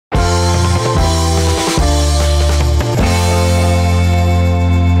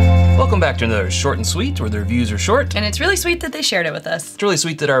back to another Short and Sweet, where the reviews are short. And it's really sweet that they shared it with us. It's really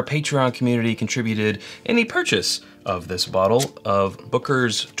sweet that our Patreon community contributed in the purchase of this bottle of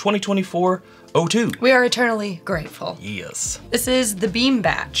Booker's 2024 02. We are eternally grateful. Yes. This is the Beam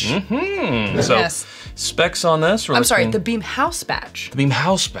batch. So, Yes. specs on this? I'm sorry, the Beam House batch. The Beam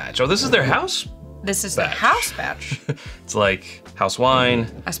House batch. Oh, this is their house? This is batch. the house batch. It's like house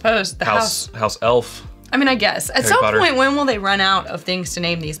wine. I suppose the house. House elf. I mean, I guess. At some point, when will they run out of things to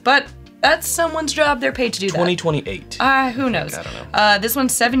name these? But that's someone's job. They're paid to do that. 2028. Who knows? I don't know. This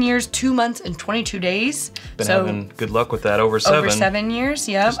one's 7 years, 2 months, and 22 days. Been having good luck with that over 7. Over 7 years,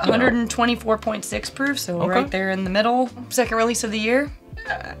 yep. 124.6 proof, so right there in the middle. Second release of the year.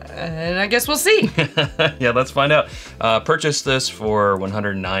 And I guess we'll see. Yeah, let's find out. Purchased this for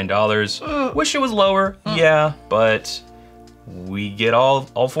 $109. Wish it was lower, yeah, but we get all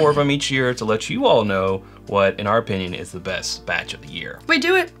 4 of them each year to let you all know what, in our opinion, is the best batch of the year. We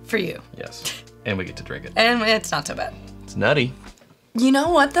do it for you. Yes, and we get to drink it. And it's not so bad. It's nutty. You know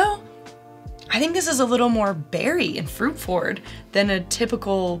what, though? I think this is a little more berry and fruit forward than a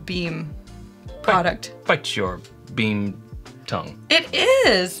typical Beam product. Bite your Beam tongue. It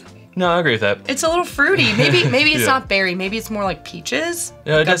is. No, I agree with that. It's a little fruity. Maybe it's not berry. Maybe it's more like peaches.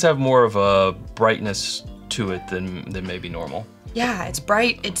 Yeah, it does have more of a brightness to it than maybe normal. Yeah, it's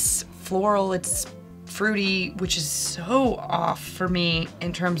bright, it's floral, it's fruity, which is so off for me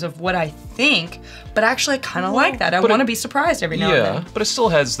in terms of what I think, but actually I kind of like that. I want to be surprised every now and then. Yeah, but it still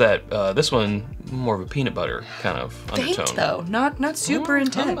has that, this one, more of a peanut butter kind of undertone. Faint though, not super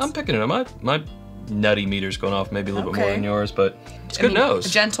intense. I'm picking it up. My nutty meter's going off maybe a little bit more than yours, but it's good nose. A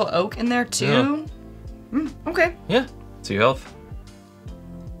gentle oak in there too. Yeah. Okay. Yeah, to your health.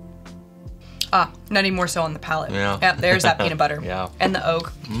 Nutty more so on the palate. Yeah. Yeah, there's that peanut butter. Yeah. And the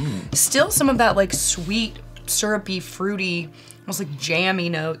oak. Still some of that like sweet, syrupy, fruity, almost like jammy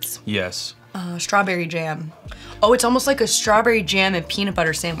notes. Yes. Strawberry jam. Oh, it's almost like a strawberry jam and peanut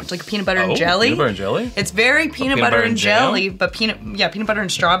butter sandwich, like a peanut butter and jelly. Peanut butter and jelly? It's very peanut butter and jelly, but peanut butter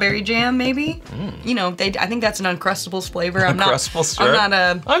and strawberry jam maybe. You know, I think that's an Uncrustables flavor. I'm not a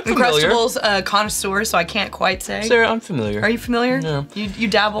Uncrustables connoisseur, so I can't quite say. Sarah, I'm familiar. Are you familiar? No. You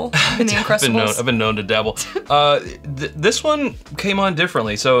dabble in the Uncrustables? I've been known to dabble. This one came on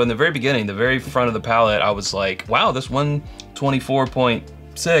differently. So in the very beginning, the very front of the palette, I was like, wow, this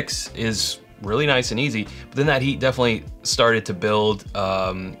 124.6 is really nice and easy. But then that heat definitely started to build,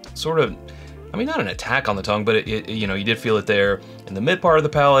 sort of, I mean, not an attack on the tongue, but you know, you did feel it there in the mid part of the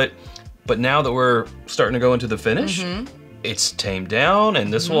palate. But now that we're starting to go into the finish, it's tamed down,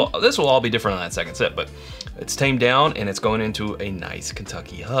 and this will all be different on that second sip, but it's tamed down and it's going into a nice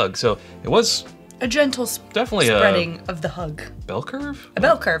Kentucky hug. So it was a gentle spreading of the hug. Bell curve? A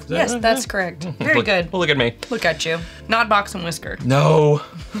bell curve, yes, that's correct. Very good. Well, look at me. Look at you. Not box and whisker. No.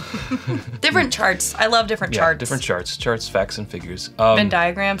 Different charts. I love different charts. Different charts. Charts, facts, and figures. Venn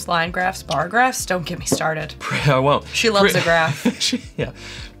diagrams, line graphs, bar graphs. Don't get me started. I won't. She loves a graph. Yeah.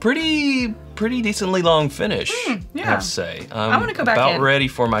 Pretty decently long finish, yeah. I have to say. I want to go back in. About ready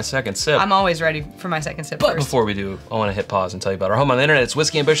for my second sip. I'm always ready for my second sip But first. before we do, I want to hit pause and tell you about our home on the internet. It's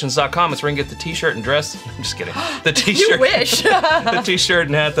whiskyambitions.com. It's where you can get the t-shirt and dress. I'm just kidding. The t-shirt. You wish. The t-shirt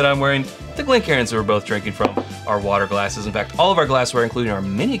and hat that I'm wearing. The Glencairns that we're both drinking from. Our water glasses. In fact, all of our glassware, including our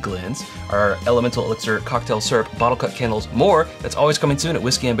mini Glens, our elemental elixir, cocktail syrup, bottle cut candles, more. That's always coming soon at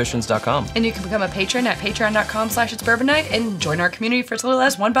whiskyambitions.com. And you can become a patron at patreon.com/itsbourbonnight and join our community for as little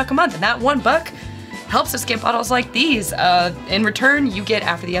as $1 a month. And that $1 helps us get bottles like these. In return, you get,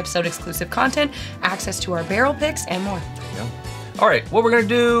 after the episode, exclusive content, access to our barrel picks, and more. Yeah. All right, what we're gonna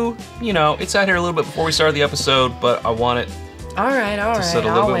do, you know, it's out here a little bit before we started the episode, but I want it to sit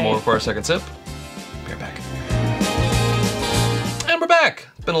a little bit more for our second sip. Be right back. And we're back.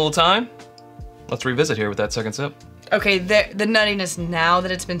 It's been a little time. Let's revisit here with that second sip. Okay, the nuttiness now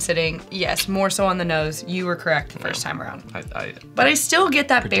that it's been sitting, yes, more so on the nose. You were correct the first time around. But I still get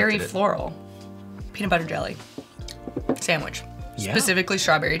that berry floral. Peanut butter jelly sandwich. Yeah. Specifically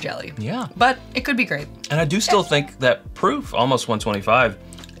strawberry jelly. Yeah. But it could be great. And I do still think that proof, almost 125,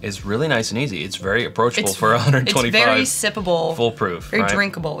 is really nice and easy. It's very approachable for 125. It's very sippable. Full proof, Very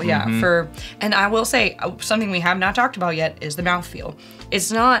drinkable, yeah. And I will say, something we have not talked about yet is the mouthfeel.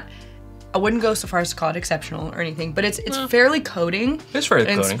 It's not, I wouldn't go so far as to call it exceptional or anything, but it's fairly coating. It's fairly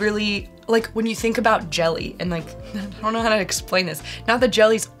coating. It's really, like when you think about jelly, and like, I don't know how to explain this. Not that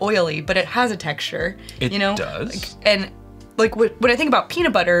jelly's oily, but it has a texture. It does. Like, and like when I think about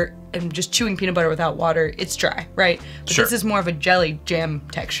peanut butter and just chewing peanut butter without water, it's dry, right? But this is more of a jelly jam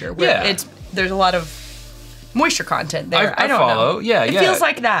texture where there's a lot of moisture content there. I don't follow. know. Yeah, it feels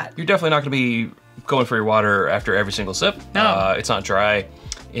like that. You're definitely not gonna be going for your water after every single sip. No. It's not dry.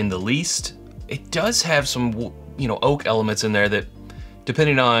 in the least. It does have some, you know, oak elements in there that,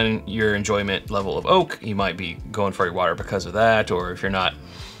 depending on your enjoyment level of oak, you might be going for your water because of that, or if you're not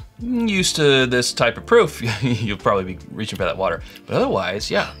used to this type of proof, you'll probably be reaching for that water. But otherwise,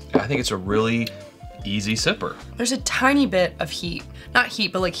 yeah, I think it's a really easy sipper. There's a tiny bit of heat, not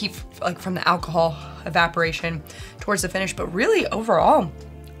heat, but like heat like from the alcohol evaporation towards the finish, but really overall,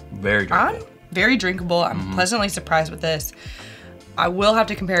 Very drinkable. very drinkable. I'm pleasantly surprised with this. I will have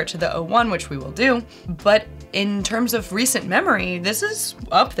to compare it to the 01, which we will do, but in terms of recent memory, this is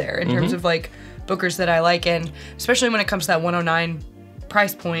up there in terms of like Bookers that I like, and especially when it comes to that 109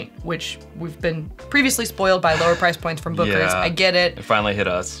 price point, which we've been previously spoiled by lower price points from Bookers. Yeah, I get it. It finally hit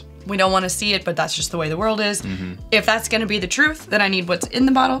us. We don't want to see it, but that's just the way the world is. If that's going to be the truth, then I need what's in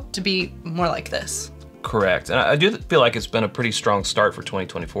the bottle to be more like this. Correct. And I do feel like it's been a pretty strong start for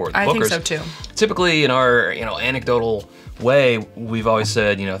 2024 with the I Bookers. think so too. Typically in our, you know, anecdotal way, we've always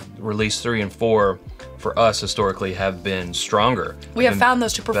said, you know, release 3 and 4 for us historically have been stronger. We have found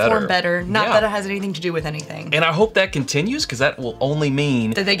those to perform better, not Yeah. that it has anything to do with anything. And I hope that continues, because that will only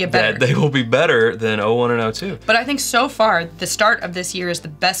mean That they get better. that they will be better than 01 and 02. But I think so far, the start of this year is the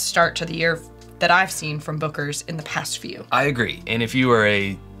best start to the year that I've seen from Bookers in the past few. I agree. And if you are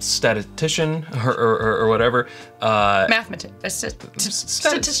a statistician or whatever, Mathematician.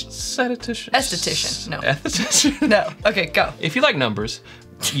 statistician. Esthetician. No. Esthetician. No. Okay, go. If you like numbers,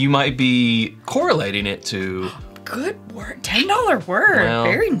 you might be correlating it to. Good word. $10 word. Well,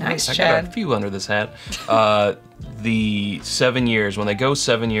 Very nice, I Chad. got a few under this hat. The 7 years, when they go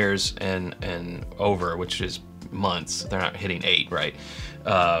 7 years and over, which is months, they're not hitting 8, right?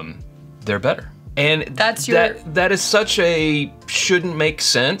 They're better. And That's your- that is such a shouldn't make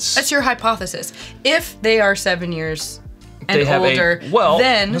sense. That's your hypothesis. If they are 7 years and They have older, well,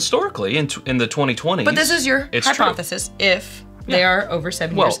 then... historically in the 2020s. But this is your it's hypothesis. If they are over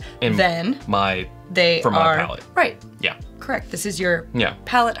 7 Well, years, in then my they from my are... palate. Right. Yeah. Correct. This is your Yeah.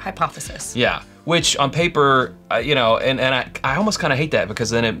 palate hypothesis. Yeah, which on paper, you know, and I almost kind of hate that, because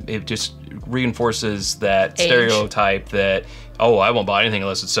then it just reinforces that Age. stereotype that, oh, I won't buy anything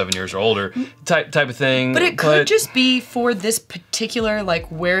unless it's 7 years or older type of thing. But it could just be for this particular, like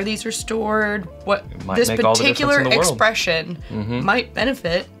where these are stored, what might this make all the difference particular in the world. expression might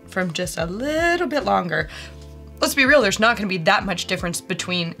benefit from just a little bit longer. Let's be real, there's not gonna be that much difference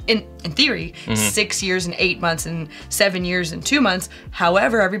between, in theory, 6 years and 8 months and 7 years and 2 months.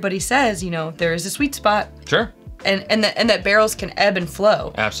 However, everybody says, you know, there is a sweet spot. Sure. And that barrels can ebb and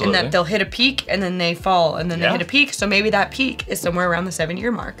flow. Absolutely. And that they'll hit a peak and then they fall and then they Yeah. hit a peak. So maybe that peak is somewhere around the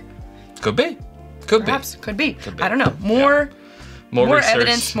 7-year mark. Could be. Could Perhaps, be. could be. be. I don't know. More research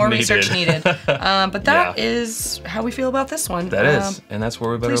evidence, more needed. research needed. But that Yeah. is how we feel about this one. That is, and that's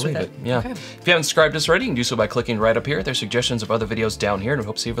where we better pleased with leave it. it. Yeah. Okay. If you haven't subscribed to us already, you can do so by clicking right up here. There's suggestions of other videos down here, and we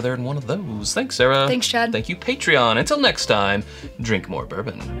hope to see you over there in one of those. Thanks, Sarah. Thanks, Chad. Thank you, Patreon. Until next time, drink more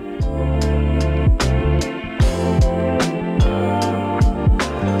bourbon.